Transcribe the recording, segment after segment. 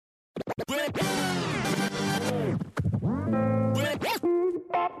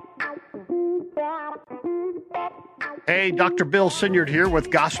Hey, Dr. Bill Sinyard here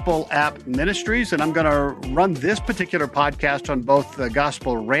with Gospel App Ministries, and I'm going to run this particular podcast on both the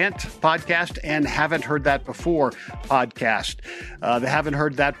Gospel Rant podcast and Haven't Heard That Before podcast. The Haven't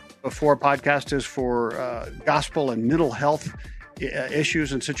Heard That Before podcast is for gospel and mental health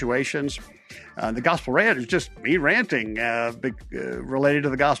issues and situations. The Gospel Rant is just me ranting related to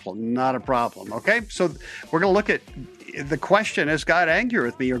the gospel. Not a problem, okay? So we're going to look at the question, is God angry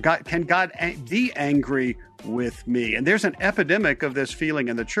with me, or can God be angry with me? And there's an epidemic of this feeling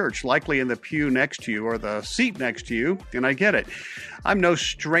in the church, likely in the pew next to you or the seat next to you, and I get it. I'm no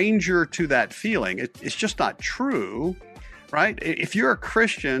stranger to that feeling. It's just not true, right? If you're a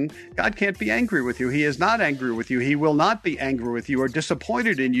Christian, God can't be angry with you. He is not angry with you. He will not be angry with you or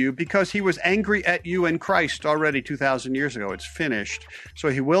disappointed in you because he was angry at you in Christ already 2,000 years ago. It's finished. So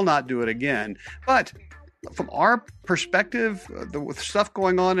he will not do it again. But from our perspective, the stuff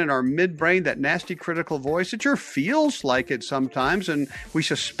going on in our midbrain, that nasty critical voice, it sure feels like it sometimes, and we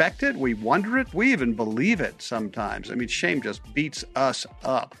suspect it, we wonder it, we even believe it sometimes. I mean, shame just beats us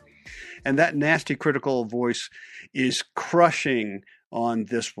up. And that nasty critical voice is crushing on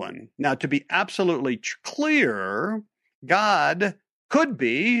this one. Now, to be absolutely clear, God could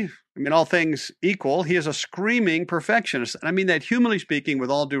be, all things equal, he is a screaming perfectionist. And I mean that humanly speaking,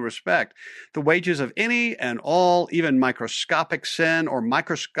 with all due respect. The wages of any and all, even microscopic sin or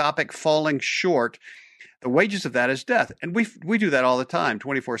microscopic falling short, the wages of that is death. And we do that all the time,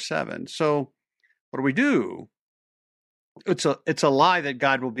 24/7. So what do we do? It's a lie that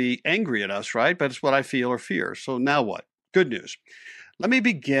God will be angry at us, right? But it's what I feel or fear. So now what? Good news. Let me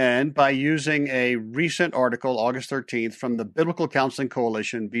begin by using a recent article, August 13th, from the Biblical Counseling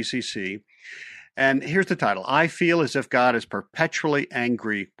Coalition, BCC. And here's the title: I Feel as if God is Perpetually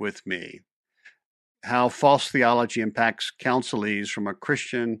Angry with Me. How False Theology Impacts Counselees from a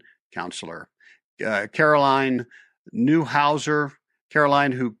Christian Counselor. Caroline Newhouser,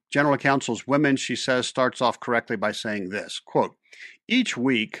 Caroline, who generally counsels women, she says, starts off correctly by saying this, quote, each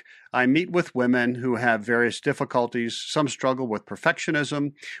week, I meet with women who have various difficulties. Some struggle with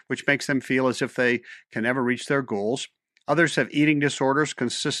perfectionism, which makes them feel as if they can never reach their goals. Others have eating disorders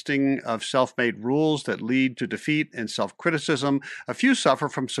consisting of self-made rules that lead to defeat and self-criticism. A few suffer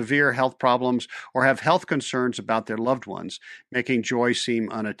from severe health problems or have health concerns about their loved ones, making joy seem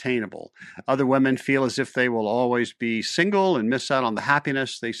unattainable. Other women feel as if they will always be single and miss out on the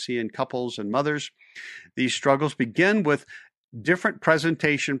happiness they see in couples and mothers. These struggles begin with different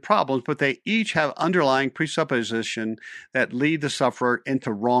presentation problems, but they each have underlying presupposition that lead the sufferer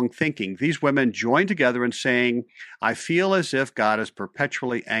into wrong thinking. These women join together in saying, I feel as if God is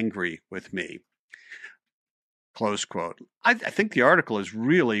perpetually angry with me. Close quote. I think the article is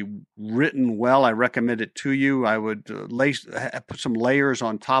really written well. I recommend it to you. I would put some layers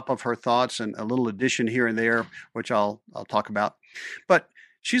on top of her thoughts and a little addition here and there, which I'll talk about. But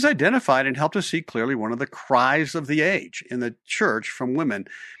she's identified and helped us see clearly one of the cries of the age in the church from women,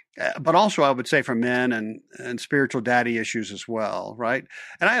 but also I would say from men and spiritual daddy issues as well, right?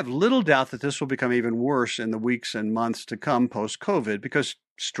 And I have little doubt that this will become even worse in the weeks and months to come post-COVID because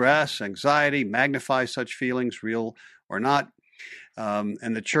stress, anxiety magnifies such feelings, real or not,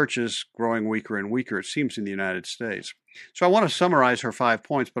 and the church is growing weaker and weaker, it seems, in the United States. So I want to summarize her 5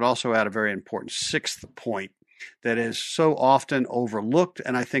 points, but also add a very important sixth point that is so often overlooked,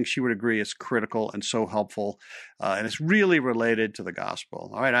 and I think she would agree is critical and so helpful, and it's really related to the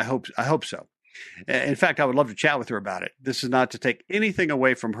gospel. All right, I hope so. In fact, I would love to chat with her about it. This is not to take anything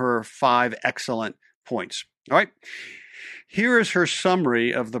away from her 5 excellent points. All right, here is her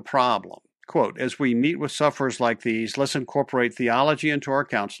summary of the problem. Quote, as we meet with sufferers like these, let's incorporate theology into our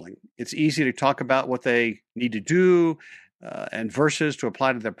counseling. It's easy to talk about what they need to do, and verses to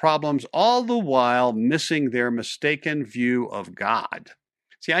apply to their problems, all the while missing their mistaken view of God.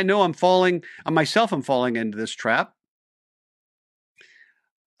 See, I know I'm falling into this trap.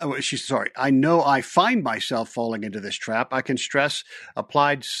 I know I find myself falling into this trap. I can stress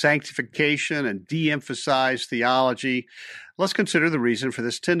applied sanctification and de-emphasize theology. Let's consider the reason for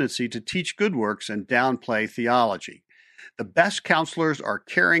this tendency to teach good works and downplay theology. The best counselors are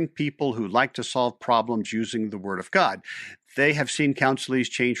caring people who like to solve problems using the Word of God. They have seen counselees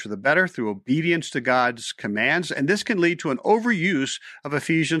change for the better through obedience to God's commands, and this can lead to an overuse of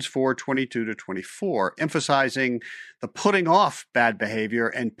Ephesians 4:22-24, emphasizing the putting off bad behavior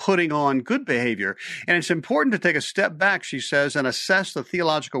and putting on good behavior. And it's important to take a step back, she says, and assess the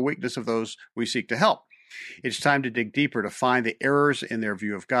theological weakness of those we seek to help. It's time to dig deeper to find the errors in their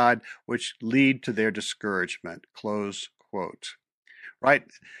view of God, which lead to their discouragement. Close quote. right?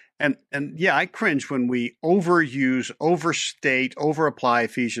 And yeah, I cringe when we overuse, overstate, overapply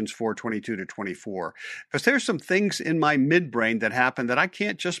Ephesians 4:22 to 24, because there's some things in my midbrain that happen that I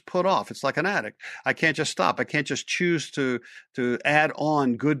can't just put off. It's like an addict. I can't just stop. I can't just choose to add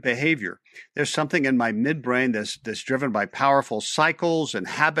on good behavior. There's something in my midbrain that's driven by powerful cycles and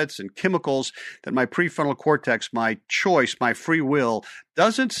habits and chemicals that my prefrontal cortex, my choice, my free will,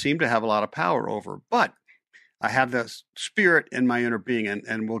 doesn't seem to have a lot of power over. But I have the spirit in my inner being,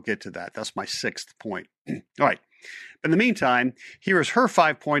 and we'll get to that. That's my sixth point. All right. In the meantime, here is her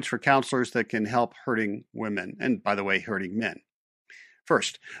 5 points for counselors that can help hurting women, and by the way, hurting men.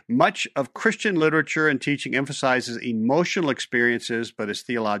 First, much of Christian literature and teaching emphasizes emotional experiences, but is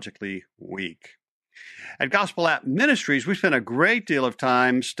theologically weak. At Gospel App Ministries, we spend a great deal of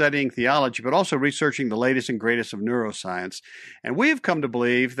time studying theology, but also researching the latest and greatest of neuroscience. And we have come to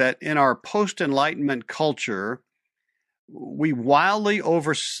believe that in our post-Enlightenment culture, we wildly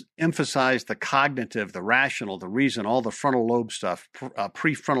overemphasize the cognitive, the rational, the reason, all the frontal lobe stuff,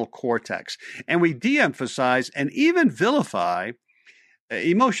 prefrontal cortex. And we de-emphasize and even vilify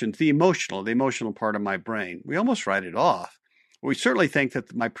emotions, the emotional part of my brain. We almost write it off. We certainly think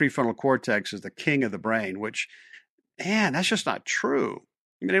that my prefrontal cortex is the king of the brain, which, man, that's just not true.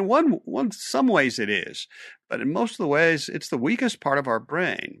 I mean, in some ways it is, but in most of the ways, it's the weakest part of our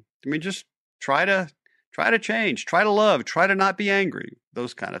brain. I mean, just try to change, try to love, try to not be angry,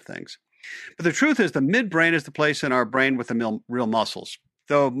 those kind of things. But the truth is the midbrain is the place in our brain with the real muscles,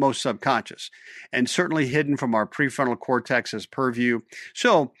 though most subconscious, and certainly hidden from our prefrontal cortex's purview.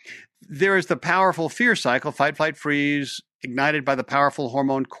 So there is the powerful fear cycle, fight, flight, freeze, ignited by the powerful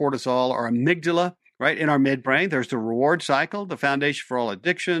hormone cortisol or amygdala, right, in our midbrain. There's the reward cycle, the foundation for all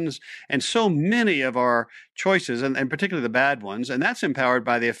addictions, and so many of our choices, and particularly the bad ones, and that's empowered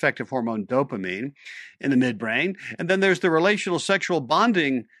by the effective hormone dopamine in the midbrain. And then there's the relational sexual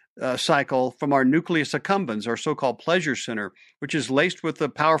bonding cycle from our nucleus accumbens, our so-called pleasure center, which is laced with the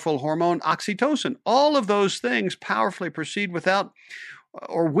powerful hormone oxytocin. All of those things powerfully proceed without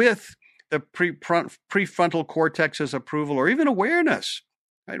or with the prefrontal cortex's approval or even awareness.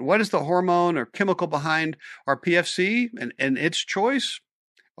 Right? What is the hormone or chemical behind our PFC and its choice,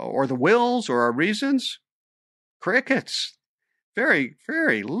 or the wills or our reasons? Crickets. Very,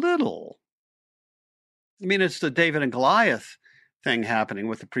 very little. I mean, it's the David and Goliath thing happening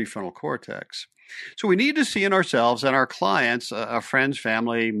with the prefrontal cortex. So we need to see in ourselves and our clients, our friends,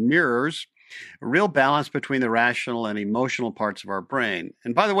 family, mirrors, a real balance between the rational and emotional parts of our brain.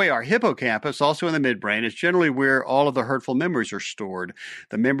 And by the way, our hippocampus, also in the midbrain, is generally where all of the hurtful memories are stored.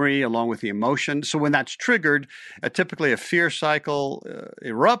 The memory along with the emotion. So when that's triggered, typically a fear cycle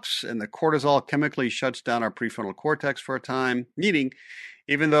erupts and the cortisol chemically shuts down our prefrontal cortex for a time, meaning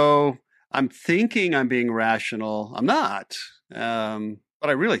even though I'm thinking I'm being rational, I'm not. But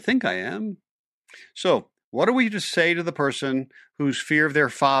I really think I am. So what are we to say to the person whose fear of their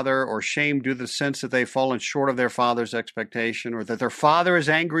father or shame due to the sense that they've fallen short of their father's expectation, or that their father is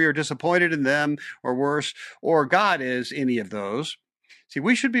angry or disappointed in them, or worse, or God is, any of those? See,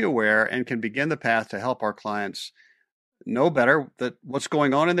 we should be aware and can begin the path to help our clients know better that what's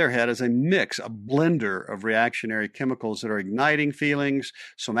going on in their head is a mix, a blender of reactionary chemicals that are igniting feelings,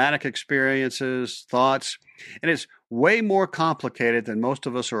 somatic experiences, thoughts, and it's way more complicated than most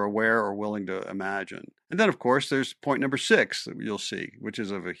of us are aware or willing to imagine. And then, of course, there's point number 6 that you'll see, which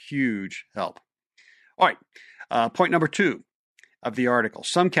is of a huge help. All right, point number 2 of the article.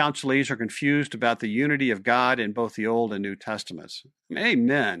 Some counselees are confused about the unity of God in both the Old and New Testaments.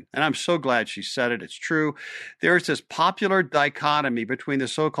 Amen. And I'm so glad she said it. It's true. There's this popular dichotomy between the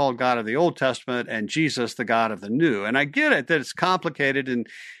so-called God of the Old Testament and Jesus, the God of the New. And I get it that it's complicated and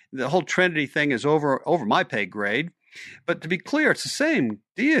the whole Trinity thing is over my pay grade. But to be clear, it's the same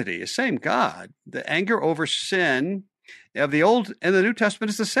deity, the same God. The anger over sin of the Old and the New Testament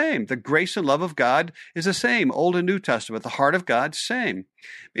is the same. The grace and love of God is the same, Old and New Testament. The heart of God, same.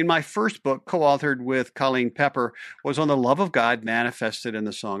 In my first book, co-authored with Colleen Pepper, was on the love of God manifested in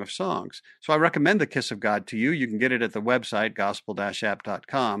the Song of Songs. So I recommend The Kiss of God to you. You can get it at the website,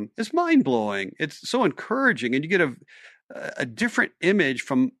 gospel-app.com. It's mind-blowing. It's so encouraging, and you get a different image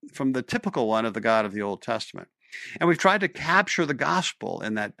from the typical one of the God of the Old Testament. And we've tried to capture the gospel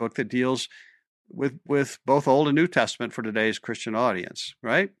in that book that deals with both Old and New Testament for today's Christian audience,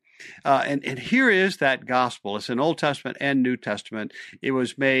 right? And here is that gospel. It's in Old Testament and New Testament. It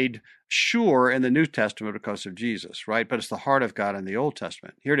was made sure in the New Testament because of Jesus, right? But it's the heart of God in the Old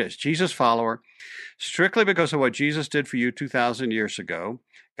Testament. Here it is. Jesus follower, strictly because of what Jesus did for you 2,000 years ago,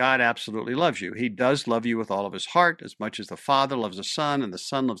 God absolutely loves you. He does love you with all of his heart, as much as the Father loves the Son and the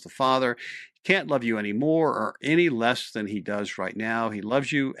Son loves the Father. He can't love you any more or any less than he does right now. He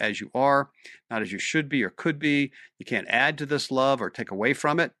loves you as you are, not as you should be or could be. You can't add to this love or take away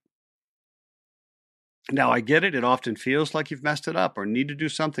from it. Now, I get it. It often feels like you've messed it up or need to do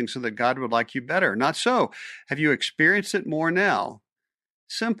something so that God would like you better. Not so. Have you experienced it more now?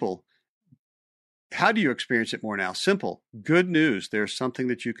 Simple. How do you experience it more now? Simple. Good news. There's something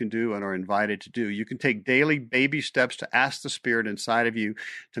that you can do and are invited to do. You can take daily baby steps to ask the Spirit inside of you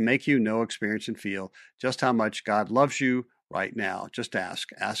to make you know, experience, and feel just how much God loves you right now. Just ask.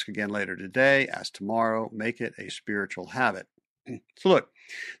 Ask again later today. Ask tomorrow. Make it a spiritual habit. So look,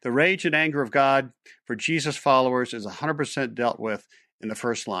 the rage and anger of God for Jesus followers is 100% dealt with in the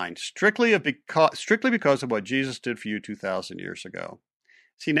first line, strictly because of what Jesus did for you 2,000 years ago.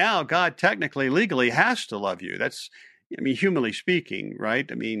 See, now God technically, legally has to love you. That's, humanly speaking, right?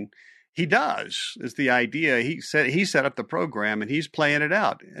 He does, is the idea. He set up the program and he's playing it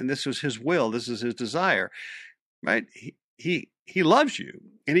out. And this was his will. This is his desire, right? He loves you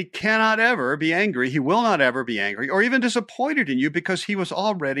and he cannot ever be angry. He will not ever be angry or even disappointed in you because he was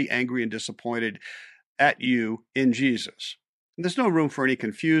already angry and disappointed at you in Jesus. And there's no room for any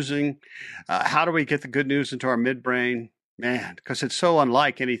confusing. How do we get the good news into our midbrain? Man, because it's so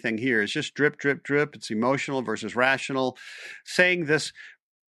unlike anything here. It's just drip, drip, drip. It's emotional versus rational. Saying this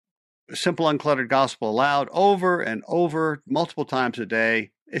simple, uncluttered gospel aloud over and over, multiple times a day,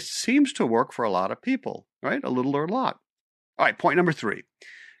 it seems to work for a lot of people, right? A little or a lot. All right, point number 3.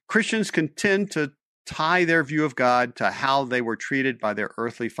 Christians can tend to tie their view of God to how they were treated by their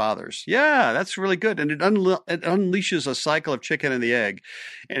earthly fathers. Yeah, that's really good. And it unleashes a cycle of chicken and the egg.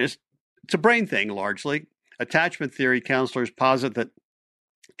 And it's a brain thing, largely. Attachment theory counselors posit that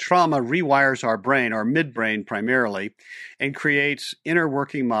trauma rewires our brain, our midbrain primarily, and creates inner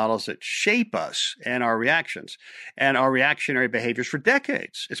working models that shape us and our reactions and our reactionary behaviors for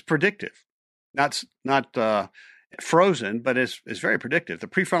decades. It's predictive, not frozen, but it's very predictive. The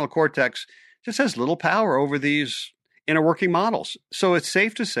prefrontal cortex just has little power over these inner working models. So it's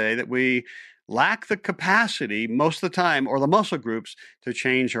safe to say that we lack the capacity most of the time, or the muscle groups, to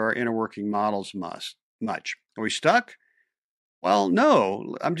change our inner working models much. Are we stuck? Well,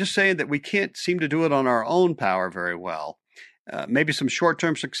 no. I'm just saying that we can't seem to do it on our own power very well. Maybe some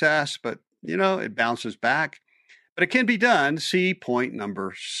short-term success, but, it bounces back. But it can be done. See point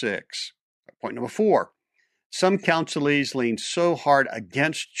number 6. Point number 4. Some counselees lean so hard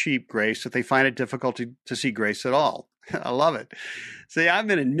against cheap grace that they find it difficult to see grace at all. I love it. See, I've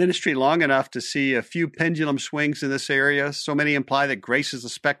been in ministry long enough to see a few pendulum swings in this area. So many imply that grace is the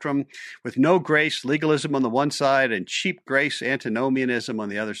spectrum, with no grace, legalism on the one side, and cheap grace, antinomianism on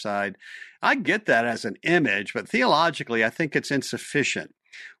the other side. I get that as an image, but theologically, I think it's insufficient.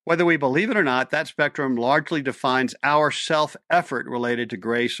 Whether we believe it or not, that spectrum largely defines our self-effort related to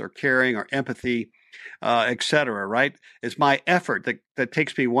grace or caring or empathy, etc., right? It's my effort that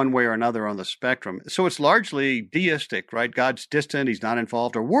takes me one way or another on the spectrum. So it's largely deistic, right? God's distant, he's not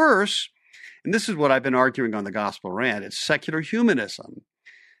involved, or worse, and this is what I've been arguing on the Gospel Rant, it's secular humanism.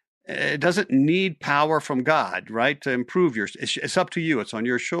 It doesn't need power from God, right, to improve it's up to you, it's on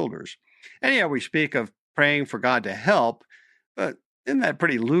your shoulders. Anyhow, we speak of praying for God to help, but isn't that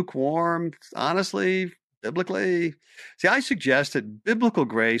pretty lukewarm, honestly, biblically? See, I suggest that biblical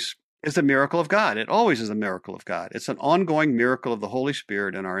grace is the miracle of God. It always is a miracle of God. It's an ongoing miracle of the Holy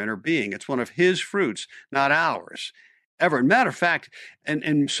Spirit in our inner being. It's one of his fruits, not ours. Ever. Matter of fact,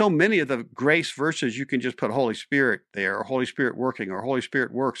 and so many of the grace verses, you can just put Holy Spirit there, or Holy Spirit working, or Holy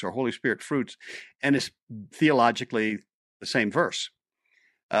Spirit works, or Holy Spirit fruits, and it's theologically the same verse.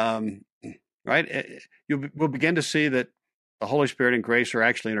 Right? We'll begin to see that the Holy Spirit and grace are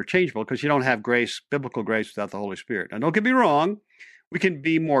actually interchangeable, because you don't have grace, biblical grace, without the Holy Spirit. Now, don't get me wrong. We can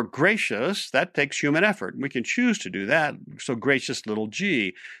be more gracious. That takes human effort. We can choose to do that. So gracious little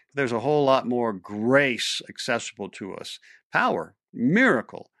g. There's a whole lot more grace accessible to us. Power,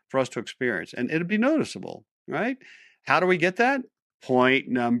 miracle for us to experience. And it'll be noticeable, right? How do we get that? Point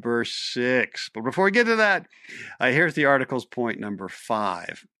number 6. But before we get to that, here's the article's point number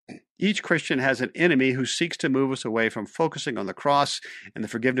 5. Each Christian has an enemy who seeks to move us away from focusing on the cross and the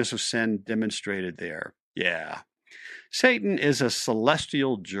forgiveness of sin demonstrated there. Yeah. Satan is a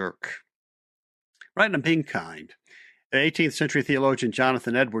celestial jerk. Right, and I'm being kind. The 18th century theologian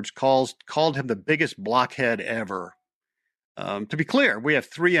Jonathan Edwards called him the biggest blockhead ever. To be clear, we have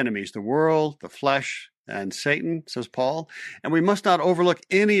 3 enemies: the world, the flesh, and Satan, says Paul, and we must not overlook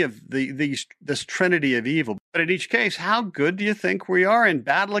any of this trinity of evil. But in each case, how good do you think we are in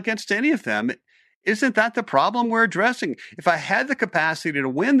battle against any of them Isn't that the problem we're addressing? If I had the capacity to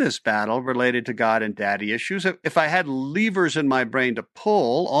win this battle related to God and daddy issues, if I had levers in my brain to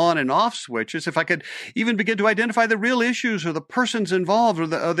pull on and off switches, if I could even begin to identify the real issues or the persons involved or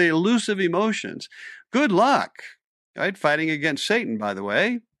the elusive emotions, good luck, right? Fighting against Satan, by the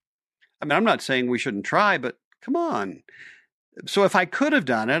way. I mean, I'm not saying we shouldn't try, but come on. So if I could have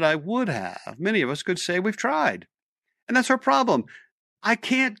done it, I would have. Many of us could say we've tried. And that's our problem. I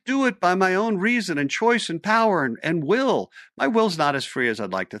can't do it by my own reason and choice and power and will. My will's not as free as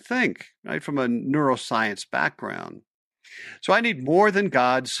I'd like to think, right, from a neuroscience background. So I need more than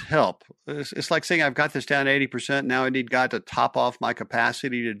God's help. It's like saying I've got this down 80%. Now I need God to top off my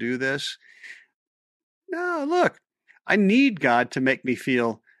capacity to do this. No, look, I need God to make me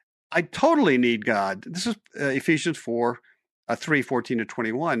feel, I totally need God. This is Ephesians 4.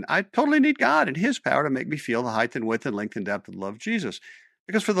 3:14-21. I totally need God and his power to make me feel the height and width and length and depth of the love of Jesus.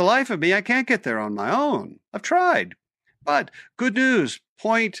 Because for the life of me, I can't get there on my own. I've tried. But good news,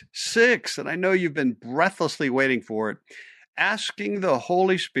 point 6, and I know you've been breathlessly waiting for it, asking the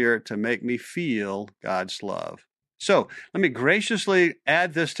Holy Spirit to make me feel God's love. So let me graciously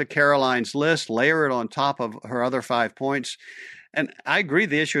add this to Caroline's list, layer it on top of her other 5 points. And I agree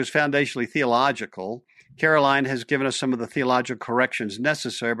the issue is foundationally theological. Caroline has given us some of the theological corrections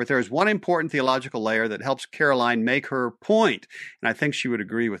necessary, but there is one important theological layer that helps Caroline make her point, and I think she would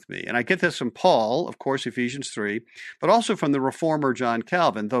agree with me. And I get this from Paul, of course, Ephesians 3, but also from the reformer John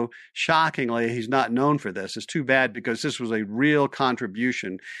Calvin, though shockingly he's not known for this. It's too bad because this was a real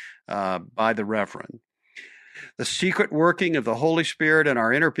contribution by the Reverend. The secret working of the Holy Spirit in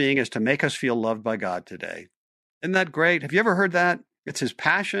our inner being is to make us feel loved by God today. Isn't that great? Have you ever heard that? It's his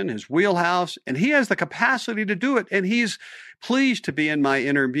passion, his wheelhouse, and he has the capacity to do it. And he's pleased to be in my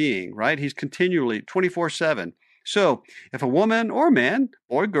inner being, right? He's continually 24/7. So if a woman or man,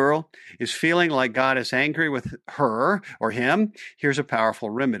 boy, girl, is feeling like God is angry with her or him, here's a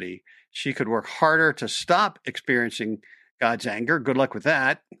powerful remedy. She could work harder to stop experiencing God's anger. Good luck with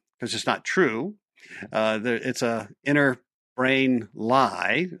that, because it's not true. It's a inner brain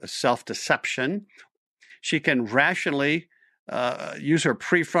lie, a self-deception. She can rationally use her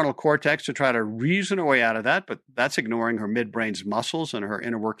prefrontal cortex to try to reason her way out of that, but that's ignoring her midbrain's muscles and her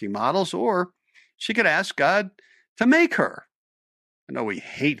inner working models. Or she could ask God to make her. I know we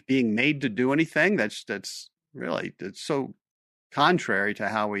hate being made to do anything. That's really, it's so contrary to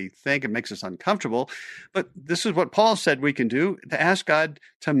how we think. It makes us uncomfortable. But this is what Paul said we can do, to ask God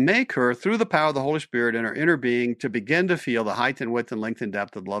to make her, through the power of the Holy Spirit in her inner being, to begin to feel the height and width and length and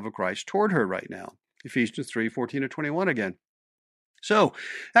depth of the love of Christ toward her right now. Ephesians 3:14-21 again. So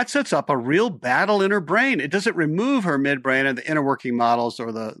that sets up a real battle in her brain. It doesn't remove her midbrain and the inner working models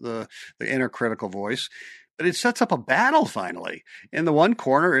or the inner critical voice, but it sets up a battle finally. In the one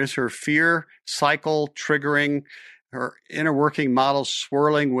corner is her fear cycle triggering, her inner working models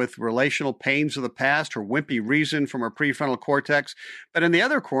swirling with relational pains of the past, her wimpy reason from her prefrontal cortex. But in the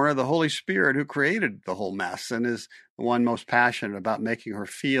other corner, the Holy Spirit who created the whole mess and is the one most passionate about making her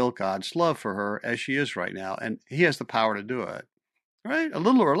feel God's love for her as she is right now. And he has the power to do it. Right? A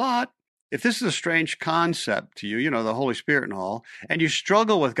little or a lot. If this is a strange concept to you, the Holy Spirit and all, and you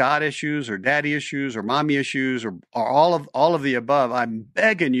struggle with God issues or daddy issues or mommy issues or all of the above, I'm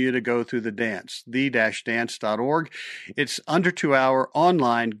begging you to go through the dance, the-dance.org. It's under 2-hour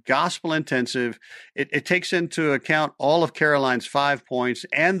online, gospel intensive. It takes into account all of Caroline's 5 points,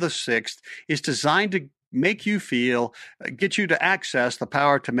 and the 6th is designed to make you feel, get you to access the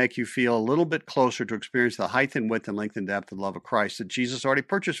power to make you feel a little bit closer to experience the height and width and length and depth of the love of Christ that Jesus already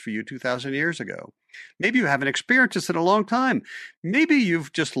purchased for you 2,000 years ago. Maybe you haven't experienced this in a long time. Maybe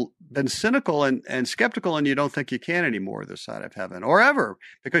you've just been cynical and skeptical and you don't think you can anymore this side of heaven or ever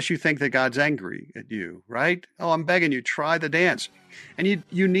because you think that God's angry at you, right? Oh, I'm begging you, try the dance. And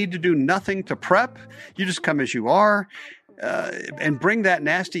you need to do nothing to prep. You just come as you are. And bring that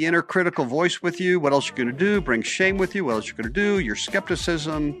nasty inner critical voice with you. What else you going to do? Bring shame with you. What else you going to do? Your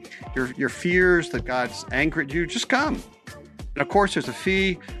skepticism, your fears that God's angry at you. Just come. And of course, there's a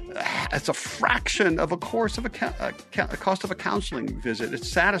fee. It's a fraction of a cost of a counseling visit.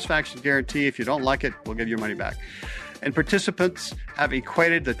 It's satisfaction guarantee. If you don't like it, we'll give you your money back. And participants have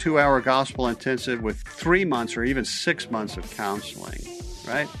equated the 2-hour gospel intensive with 3 months or even 6 months of counseling,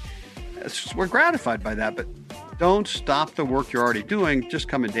 right? We're gratified by that, but don't stop the work you're already doing. Just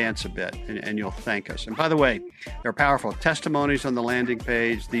come and dance a bit, and you'll thank us. And by the way, there are powerful testimonies on the landing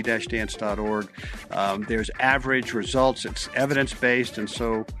page, the-dance.org. There's average results. It's evidence-based, and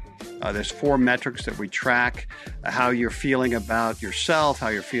so There's 4 metrics that we track: how you're feeling about yourself, how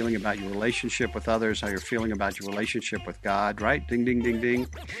you're feeling about your relationship with others, how you're feeling about your relationship with God, right? Ding, ding, ding, ding.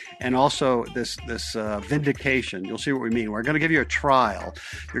 And also this vindication. You'll see what we mean. We're going to give you a trial.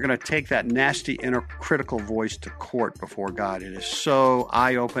 You're going to take that nasty inner critical voice to court before God. It is so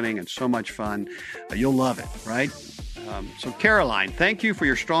eye-opening and so much fun. You'll love it, right? So Caroline, thank you for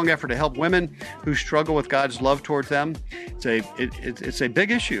your strong effort to help women who struggle with God's love towards them. It's a big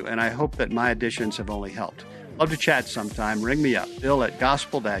issue, and I hope that my additions have only helped. Love to chat sometime. Ring me up,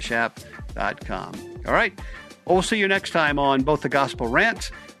 bill@gospel-app.com. All right. Well, we'll see you next time on both the Gospel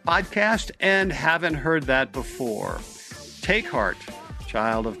Rant podcast and Haven't Heard That Before. Take heart,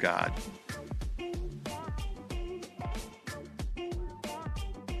 child of God.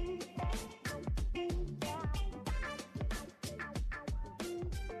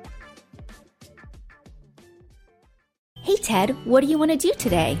 Hey, Ted, what do you want to do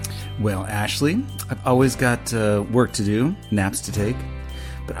today? Well, Ashley, I've always got work to do, naps to take,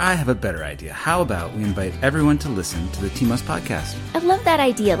 but I have a better idea. How about we invite everyone to listen to the Team Us podcast? I love that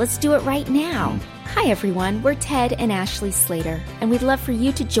idea. Let's do it right now. Hi, everyone. We're Ted and Ashley Slater, and we'd love for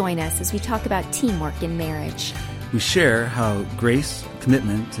you to join us as we talk about teamwork in marriage. We share how grace,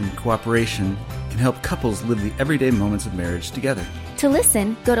 commitment, and cooperation can help couples live the everyday moments of marriage together. To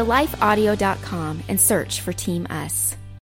listen, go to lifeaudio.com and search for Team Us.